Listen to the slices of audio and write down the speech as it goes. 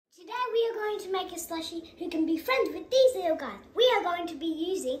going to make a slushie who can be friends with these little guys. We are going to be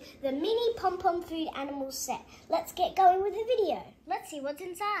using the mini pom-pom food animals set. Let's get going with the video. Let's see what's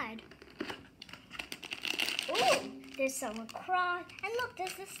inside. Ooh, there's some craft. And look,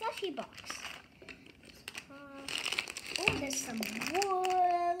 there's the slushie box. Oh, there's some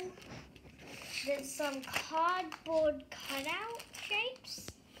wool. There's some cardboard cutout shapes.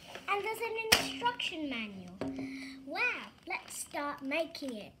 And there's an instruction manual. Wow, let's start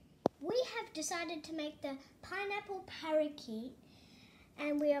making it. We have decided to make the pineapple parakeet,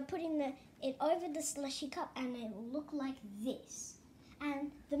 and we are putting it over the slushie cup, and it will look like this.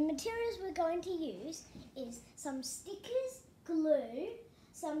 And the materials we're going to use is some stickers, glue,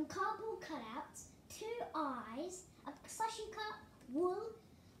 some cardboard cutouts, 2 eyes, a slushie cup, wool,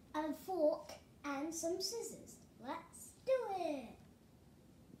 a fork, and some scissors. Let's do it.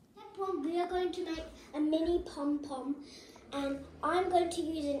 Step 1, we are going to make a mini pom-pom, and I'm going to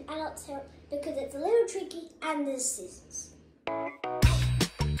use an adult's help because it's a little tricky and there's scissors.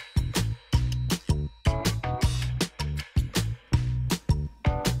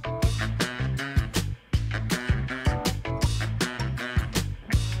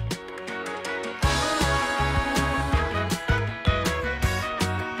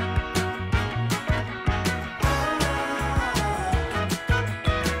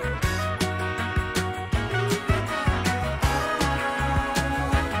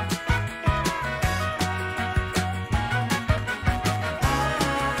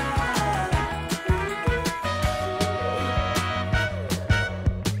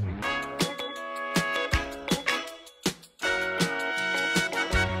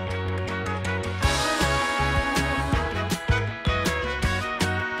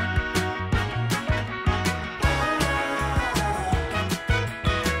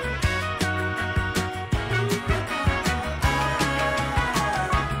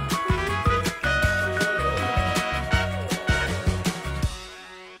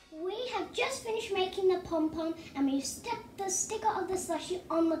 Pom-pom, and we've stuck the sticker of the slushie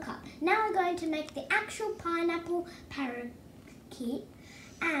on the cup. Now we're going to make the actual pineapple parakeet,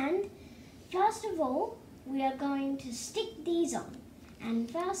 and first of all we are going to stick these on.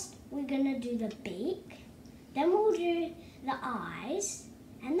 And first we're going to do the beak, then we'll do the eyes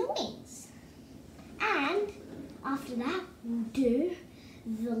and the wings, and after that we'll do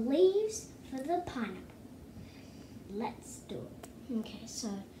the leaves for the pineapple. Let's do it. Okay, so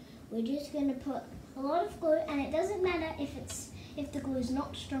we're just going to put a lot of glue, and it doesn't matter if the glue is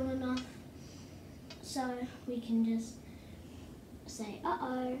not strong enough, so we can just say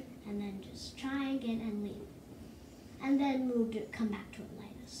uh-oh and then just try again and leave, and then we'll come back to it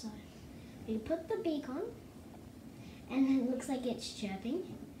later. So we put the beak on, and it looks like it's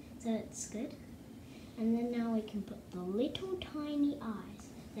chirping, so it's good. And then now we can put the little tiny eyes.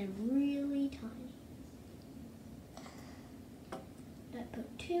 They're really tiny. Don't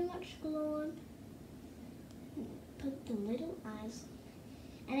put too much glue on. Put the little eyes,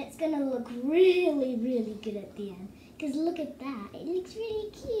 and it's going to look really, really good at the end, because look at that, it looks really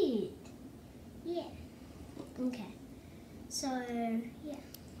cute. Yeah. Okay, so yeah,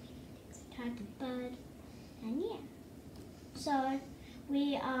 type of bird, and yeah. So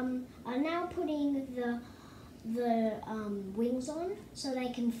we are now putting the wings on so they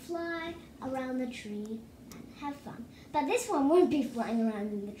can fly around the tree and have fun. But this one won't be flying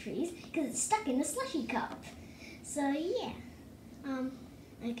around in the trees because it's stuck in the slushie cup. So yeah,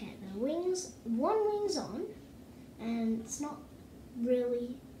 okay, the wings, one wing's on, and it's not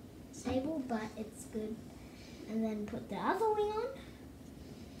really stable, but it's good. And then put the other wing on,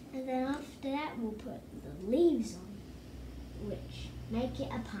 and then after that we'll put the leaves on, which make it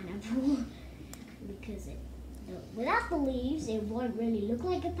a pineapple, because without the leaves it won't really look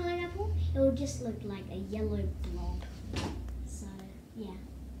like a pineapple, it will just look like a yellow blob. So yeah.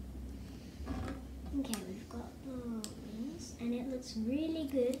 Okay, we've got the wings, and it looks really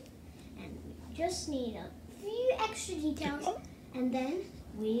good, and we just need a few extra details, and then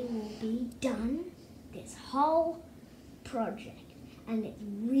we will be done this whole project. And it's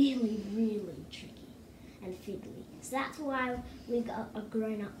really, really tricky and fiddly, so that's why we got a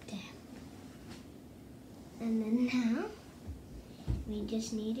grown-up to help. And then now we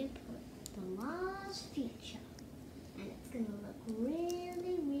just need to put the last feature, and it's going to look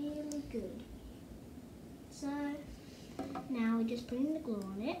really, really good. So now we're just putting the glue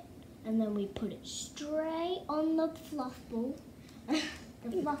on it, and then we put it straight on the fluff ball, the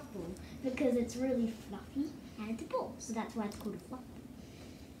fluff ball, because it's really fluffy and it's a ball, so that's why it's called a fluff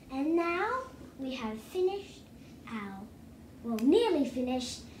ball. And now we have finished nearly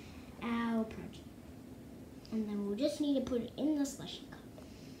finished our project. And then we'll just need to put it in the slushie cup.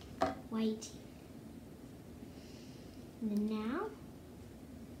 waiting. And now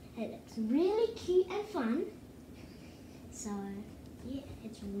it looks really cute and fun. So yeah,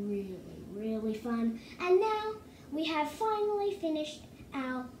 it's really, really fun. And now we have finally finished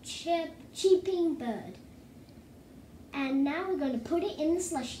our cheeping bird. And now we're going to put it in the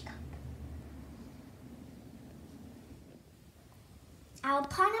slushie cup. Our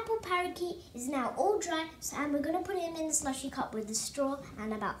pineapple parakeet is now all dry, and we're going to put him in the slushie cup with the straw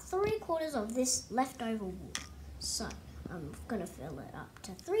and about 3/4 of this leftover water. So I'm going to fill it up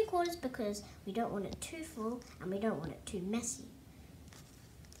to 3/4 because we don't want it too full and we don't want it too messy.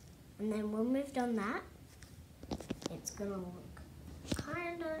 And then when we've done that, it's going to look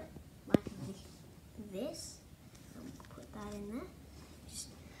kind of like this. I'll put that in there, just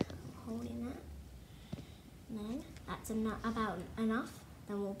holding that. And then that's about enough.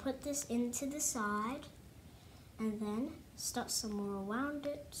 Then we'll put this into the side and then stuff some more around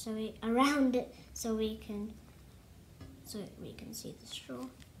it so we can see the straw.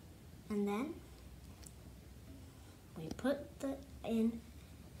 And then we put that in,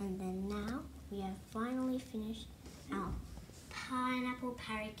 and then now we have finally finished our pineapple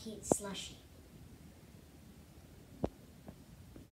parakeet slushie.